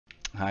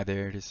Hi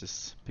there, this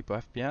is People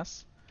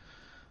FPS.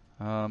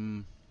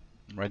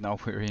 Right now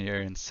we're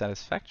here in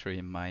Satisfactory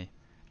in my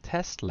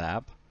test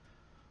lab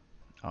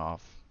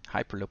of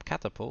Hyperloop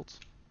catapult.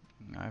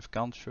 I've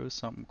gone through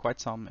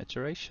quite some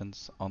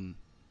iterations on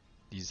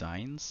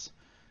designs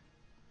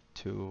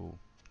to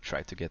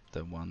try to get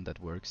the one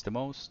that works the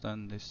most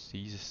and is the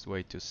easiest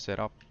way to set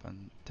up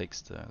and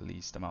takes the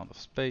least amount of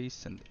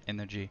space and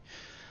energy.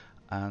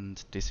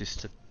 And this is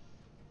the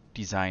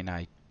design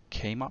I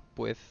came up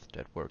with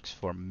that works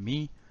for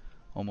me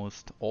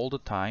almost all the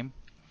time.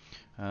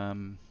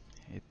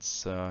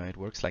 It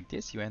works like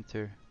this. You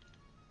enter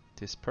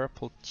this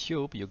purple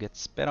tube, you get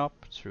sped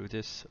up through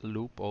this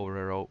loop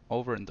over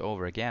and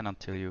over again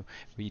until you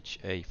reach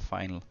a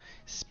final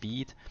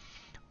speed.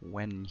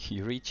 When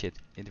you reach it,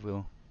 it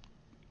will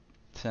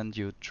send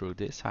you through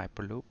this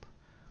hyperloop,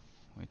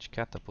 which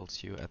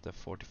catapults you at a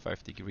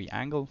 45-degree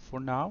angle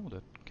for now.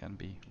 That can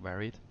be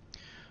varied.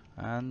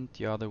 And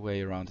the other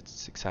way around,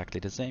 it's exactly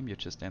the same. You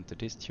just enter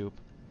this tube,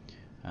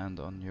 and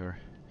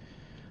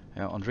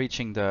on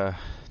reaching the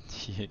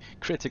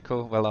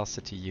critical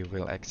velocity, you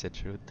will exit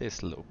through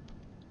this loop.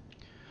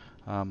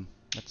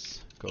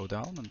 Let's go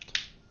down and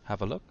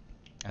have a look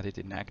at it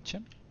in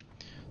action.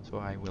 So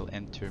I will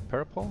enter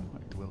purple.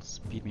 It will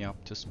speed me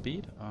up to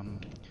speed.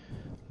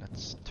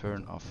 Let's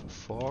turn off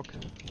fog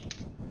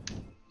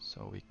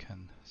so we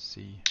can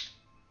see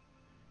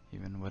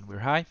even when we're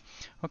high.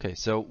 Okay,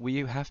 so we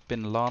have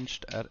been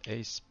launched at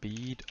a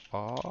speed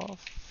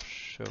of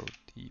show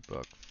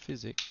debug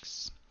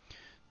physics.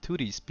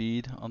 2D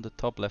speed on the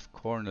top left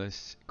corner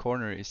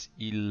is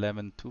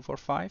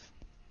 11,245.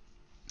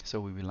 So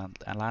we will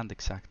land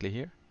exactly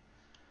here.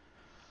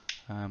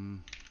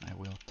 I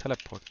will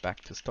teleport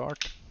back to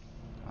start,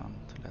 and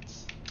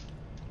let's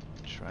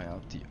try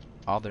out the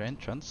other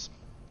entrance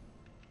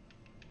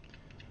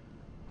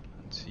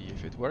and see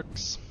if it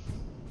works.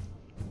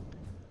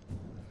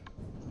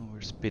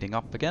 We're speeding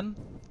up again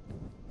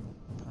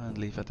and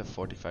leave at a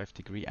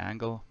 45-degree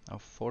angle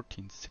of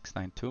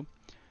 14,692.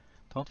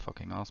 Don't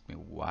fucking ask me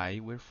why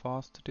we're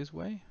fast this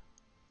way,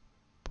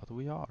 but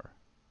we are.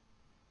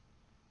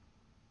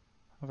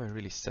 Have I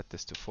really set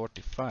this to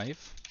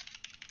 45?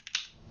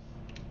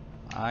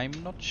 I'm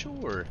not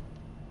sure.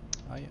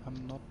 I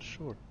am not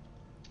sure.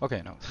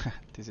 Okay, no,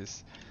 this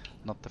is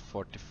not the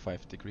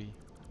 45-degree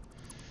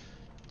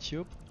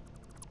tube.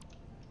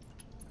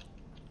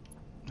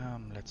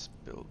 Let's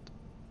build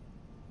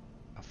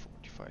a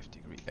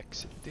 45-degree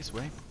exit this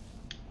way.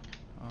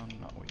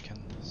 Now we can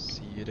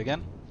see it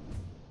again.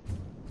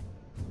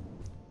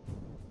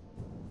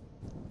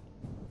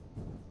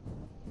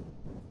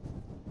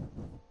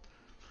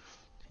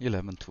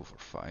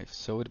 $11,245.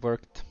 So it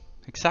worked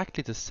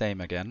exactly the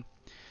same again.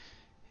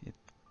 It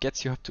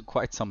gets you up to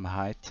quite some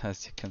height.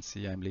 As you can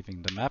see, I'm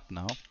leaving the map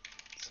now.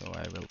 So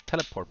I will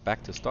teleport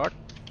back to start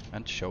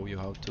and show you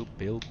how to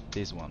build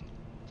this one.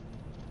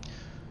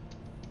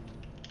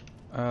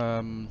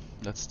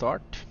 Let's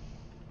start.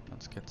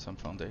 Let's get some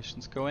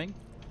foundations going.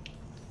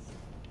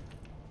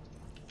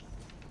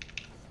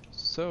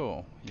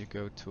 So you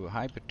go to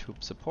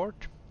Hypertube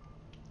support,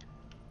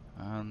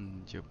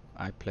 and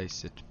I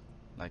place it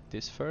like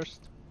this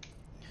first.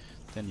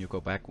 Then you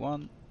go back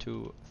 1,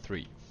 2,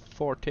 3,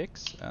 4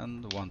 ticks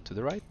and 1 to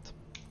the right.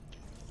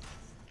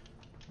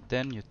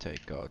 Then you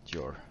take out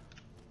your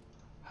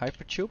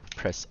Hypertube,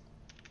 press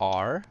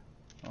R.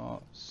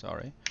 Oh,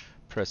 sorry.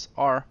 Press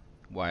R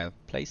while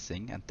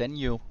placing, and then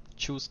you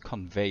choose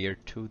Conveyor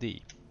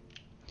 2D.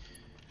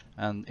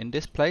 And in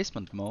this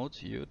placement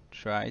mode, you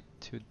try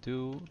to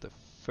do the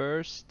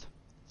first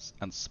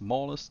and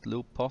smallest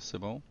loop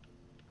possible,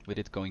 with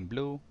it going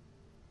blue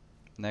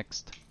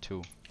next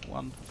to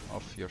one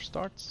of your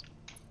starts.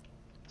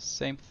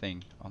 Same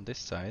thing on this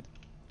side.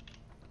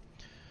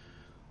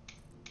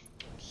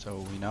 So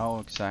we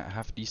now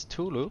have these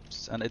two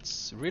loops, and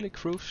it's really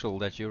crucial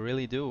that you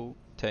really do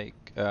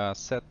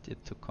set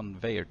it to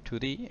Conveyor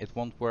 2D. It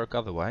won't work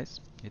otherwise.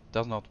 It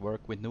does not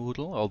work with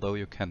Noodle, although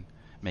you can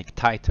make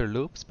tighter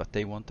loops, but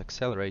they won't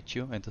accelerate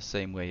you in the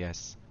same way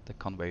as the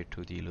Conveyor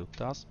 2D loop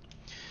does.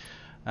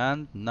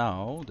 And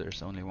now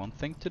there's only one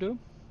thing to do.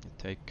 You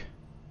take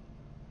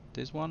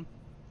this one,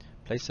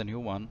 place a new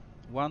one,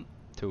 1,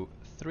 2,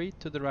 3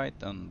 to the right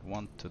and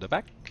 1 to the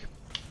back.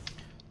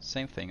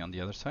 Same thing on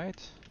the other side.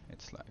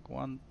 It's like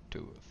 1,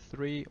 2,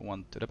 3,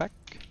 1 to the back.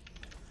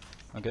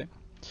 Okay.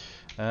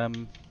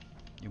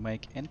 You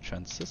make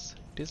entrances.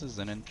 This is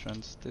an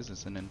entrance, this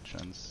is an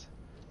entrance,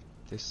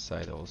 this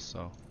side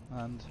also,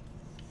 and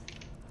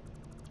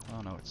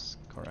oh no, it's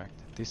correct,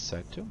 this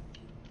side too.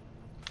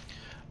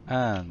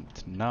 And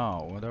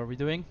now what are we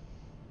doing?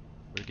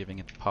 We're giving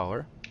it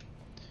power.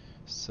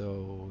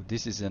 So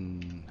this is a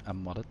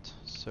modded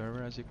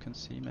server, as you can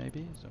see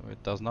maybe, so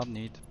it does not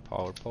need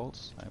power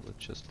poles. I will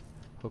just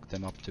hook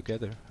them up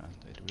together and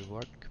it will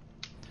work.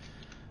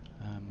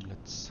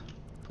 Let's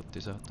put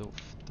this out of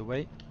the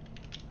way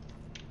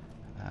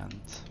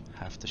and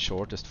have the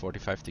shortest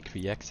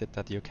 45-degree exit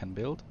that you can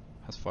build,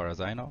 as far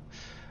as I know.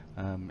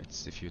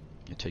 It's if you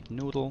take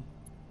Noodle,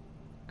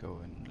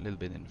 go a little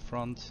bit in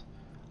front,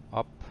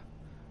 up,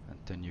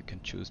 then you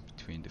can choose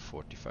between the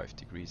 45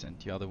 degrees and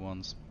the other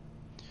ones.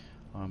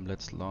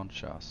 Let's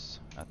launch us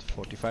at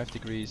 45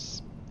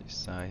 degrees this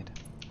side,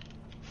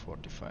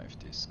 45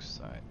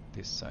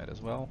 this side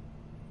as well,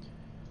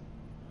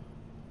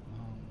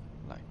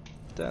 like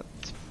that,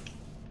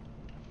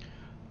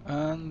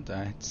 and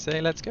I'd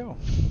say let's go.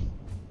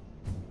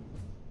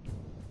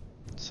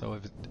 So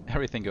if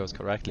everything goes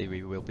correctly,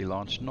 we will be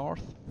launched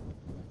north,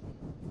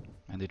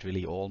 and it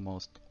really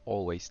almost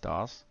always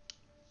does.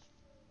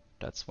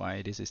 That's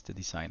why this is the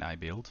design I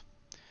built.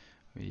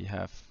 We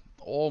have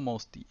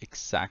almost the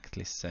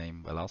exactly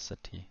same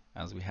velocity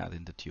as we had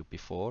in the tube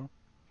before,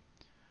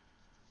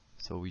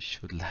 so we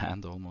should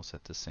land almost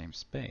at the same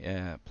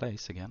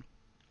place again.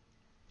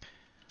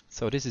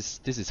 So this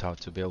is how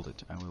to build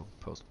it. I will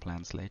post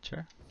plans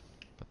later,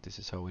 but this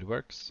is how it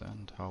works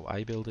and how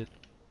I build it.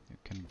 You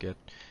can get,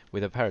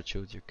 with a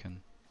parachute, you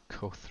can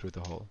go through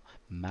the whole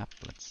map.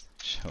 Let's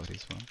show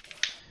this one.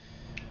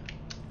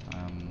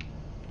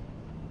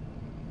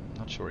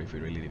 Not sure if we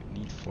really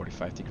need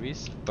 45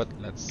 degrees, but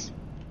let's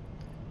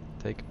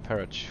take a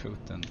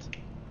parachute and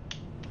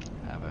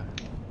have a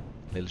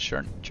little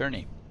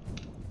journey.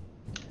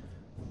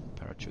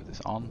 Parachute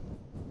is on,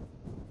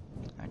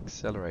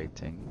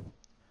 accelerating,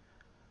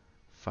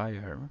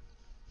 fire,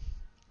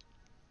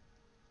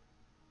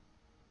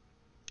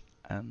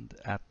 and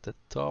at the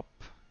top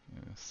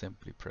you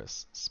simply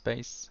press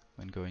space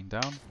when going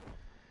down.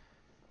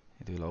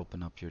 It will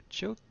open up your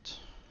chute,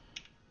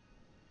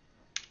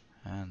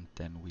 and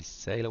then we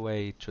sail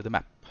away through the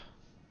map.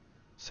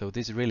 So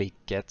this really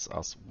gets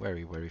us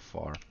very, very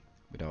far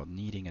without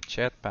needing a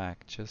jetpack,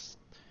 just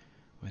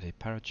with a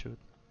parachute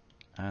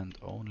and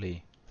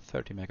only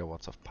 30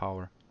 megawatts of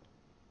power.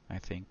 I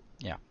think,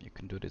 yeah, you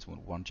can do this with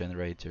one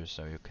generator,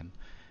 so you can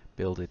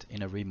build it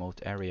in a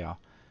remote area,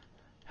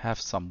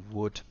 have some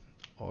wood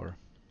or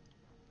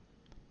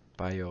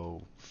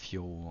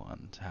biofuel,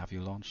 and have you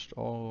launched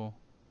all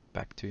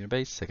back to your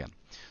base again.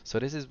 So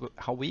this is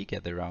how we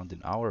get around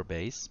in our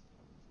base.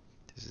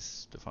 This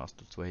is the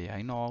fastest way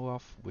I know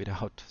of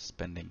without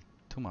spending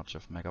too much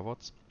of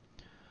megawatts.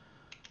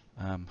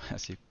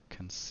 As you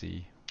can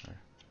see, we're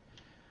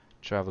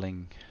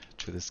traveling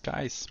to the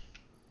skies,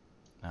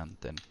 and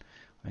then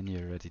when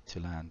you're ready to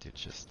land, you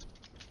just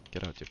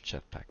get out your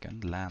jetpack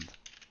and land.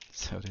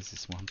 So this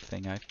is one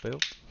thing I've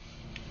built.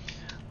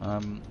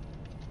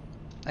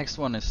 Next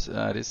one is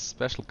this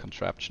special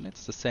contraption.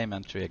 It's the same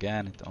entry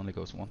again, it only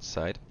goes one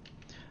side,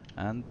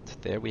 and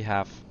there we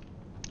have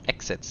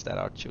exits that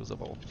are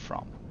choosable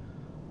from.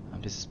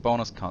 This is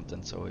bonus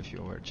content, so if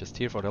you were just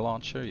here for the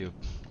launcher,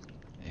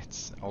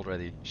 it's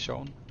already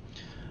shown.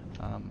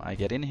 I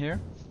get in here,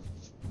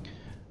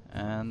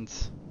 and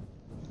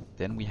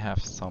then we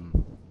have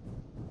some,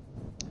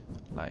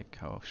 like,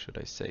 how should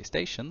I say,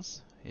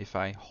 stations. If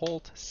I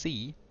hold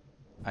C,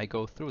 I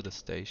go through the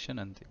station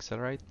and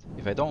accelerate.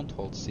 If I don't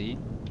hold C,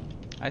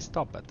 I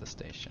stop at the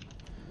station.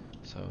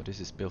 So this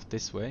is built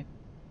this way.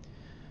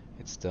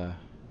 It's the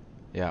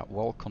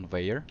wall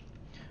conveyor,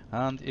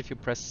 and if you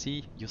press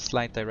C, you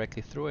slide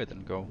directly through it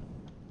and go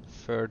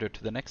further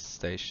to the next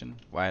station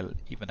while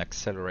even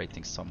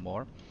accelerating some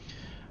more.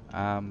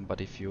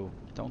 But if you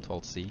don't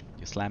hold C,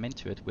 you slam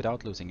into it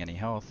without losing any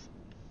health,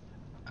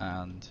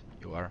 and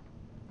you are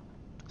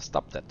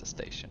stopped at the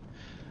station.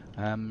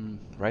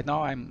 Right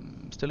now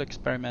I'm still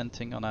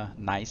experimenting on a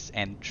nice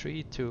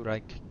entry to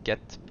like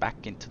get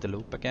back into the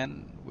loop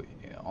again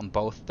on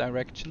both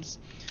directions,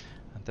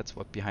 and that's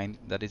what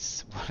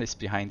is what is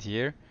behind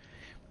here.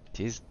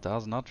 This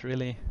does not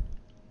really,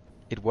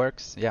 it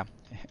works, yeah,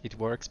 it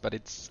works, but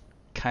it's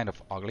kind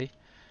of ugly.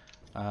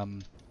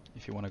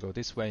 If you want to go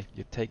this way,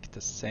 you take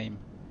the same,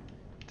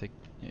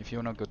 if you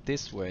want to go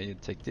this way, you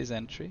take this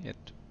entry,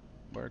 it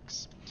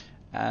works,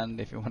 and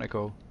if you want to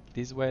go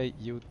this way,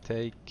 you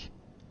take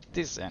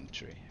this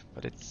entry,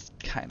 but it's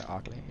kind of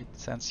ugly. It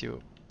sends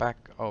you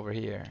back over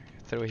here,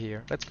 through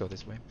here. Let's go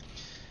this way.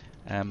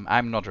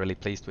 I'm not really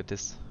pleased with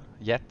this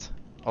yet.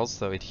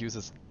 Also, it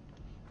uses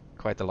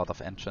quite a lot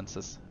of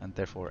entrances and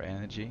therefore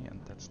energy, and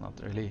that's not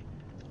really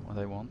what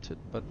I wanted,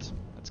 but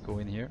let's go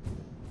in here.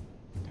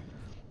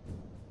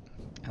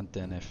 And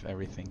then if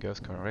everything goes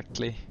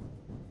correctly,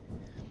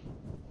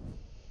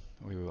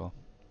 we will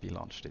be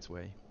launched this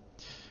way.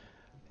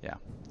 Yeah,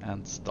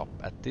 and stop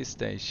at this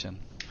station.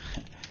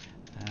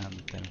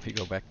 And then we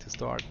go back to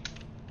start.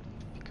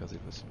 Because it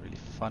was really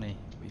funny,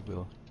 we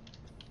will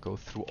go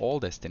through all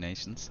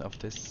destinations of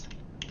this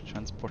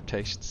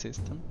transportation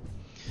system.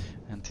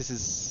 And this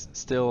is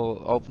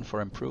still open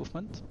for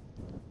improvement.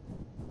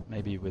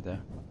 Maybe with a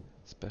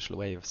special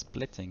way of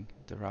splitting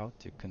the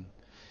route, you can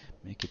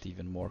make it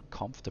even more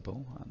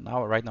comfortable. And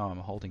right now I'm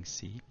holding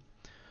C.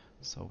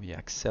 So we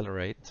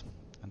accelerate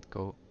and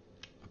go.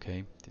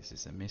 Okay, this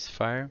is a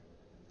misfire,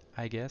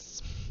 I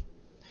guess.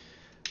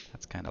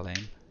 That's kind of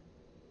lame.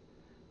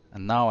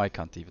 And now I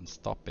can't even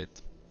stop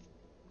it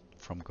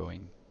from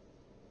going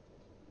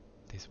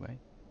this way.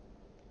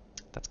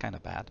 That's kind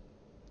of bad,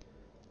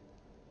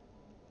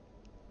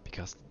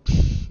 because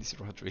this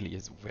road really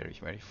is very,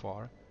 very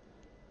far.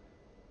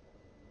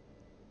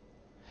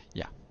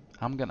 Yeah,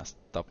 I'm gonna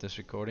stop this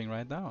recording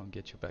right now and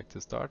get you back to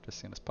start as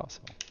soon as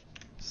possible.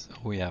 So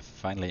we have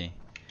finally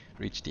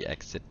reached the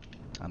exit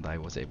and I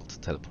was able to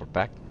teleport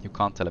back. You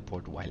can't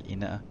teleport while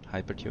in a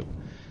hypertube.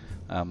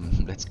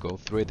 Let's go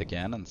through it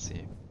again and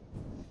see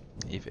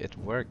if it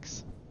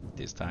works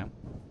this time.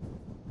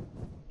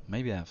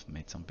 Maybe I've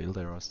made some build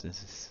errors.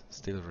 This is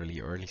still really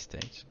early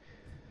stage.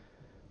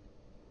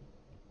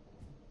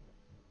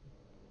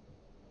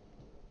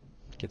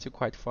 Gets you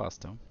quite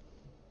fast though.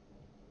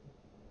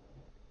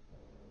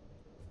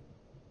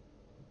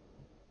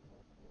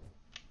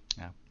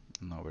 Yeah,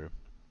 now we're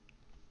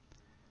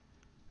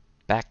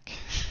back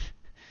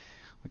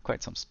with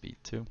quite some speed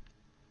too.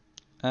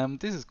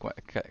 This is quite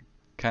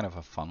kind of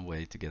a fun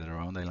way to get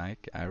around.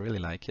 I really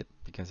like it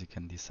because you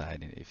can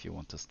decide if you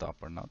want to stop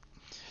or not.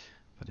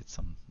 But it's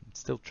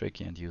still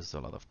tricky and uses a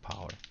lot of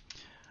power.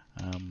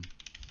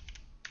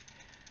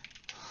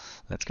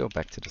 Let's go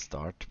back to the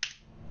start.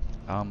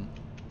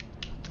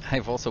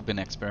 I've also been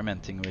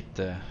experimenting with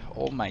the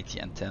almighty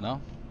antenna.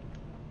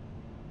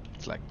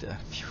 It's like the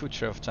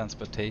future of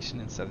transportation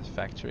in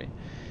Satisfactory.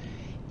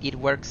 It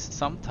works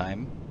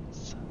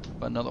sometimes,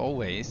 but not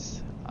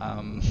always.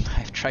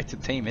 I've tried to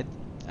tame it,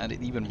 and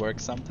it even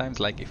works sometimes.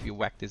 Like if you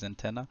whack this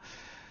antenna,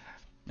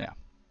 yeah,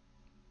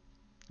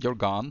 you're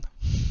gone.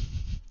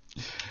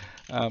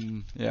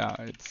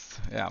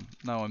 Yeah,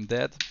 now I'm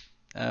dead.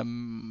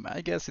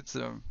 I guess it's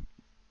a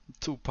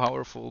too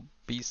powerful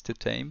beast to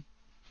tame,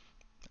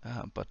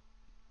 but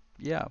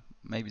yeah,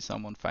 maybe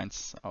someone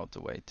finds out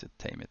a way to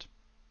tame it.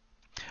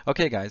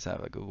 Okay, guys,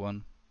 have a good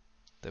one.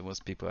 That was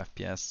People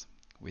FPS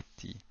with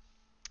the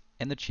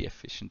energy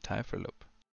efficient Hyperloop.